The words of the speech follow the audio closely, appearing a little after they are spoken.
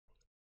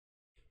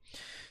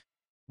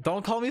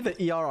Don't call me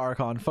the ER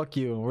Archon. Fuck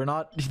you. We're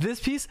not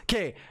this piece.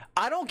 Okay,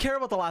 I don't care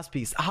about the last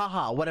piece.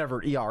 Haha, whatever.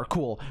 ER,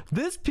 cool.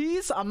 This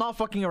piece, I'm not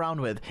fucking around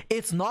with.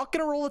 It's not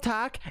gonna roll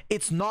attack.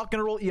 It's not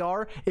gonna roll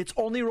ER. It's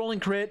only rolling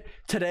crit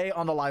today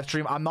on the live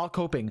stream. I'm not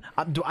coping.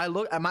 Do I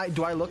look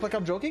like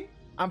I'm joking?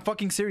 I'm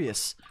fucking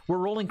serious. We're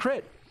rolling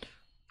crit.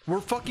 We're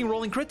fucking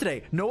rolling crit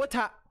today. No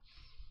attack.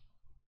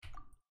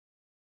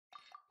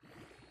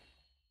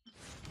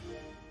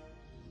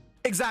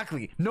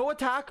 Exactly. No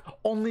attack,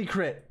 only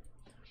crit.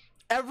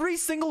 Every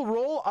single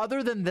roll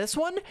other than this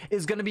one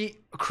is going to be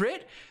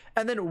crit.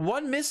 And then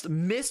one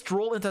missed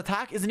roll into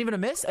attack isn't even a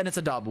miss, and it's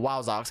a dub.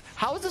 Wow, Zox.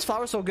 How is this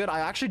flower so good? I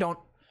actually don't...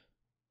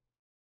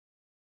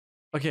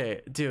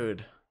 Okay,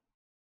 dude.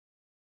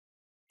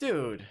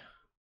 Dude.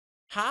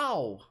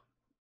 How?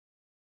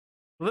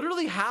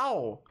 Literally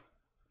how?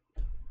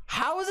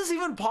 How is this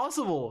even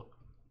possible?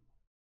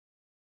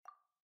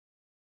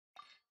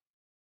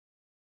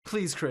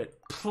 Please crit.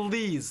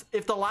 Please.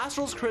 If the last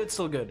roll's crit, it's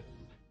still good.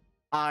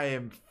 I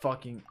am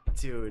fucking...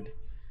 Dude.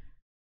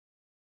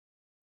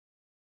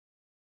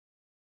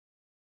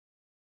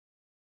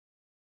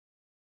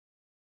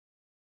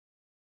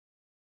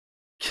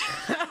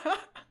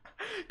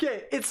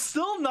 Okay, it's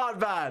still not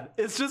bad.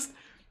 It's just...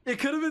 It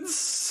could have been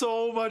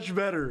so much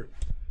better.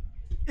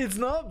 It's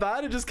not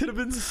bad. It just could have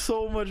been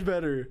so much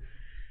better.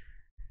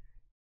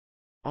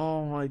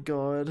 Oh my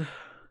god.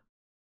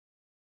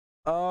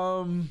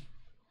 I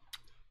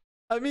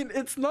mean,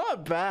 it's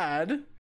not bad.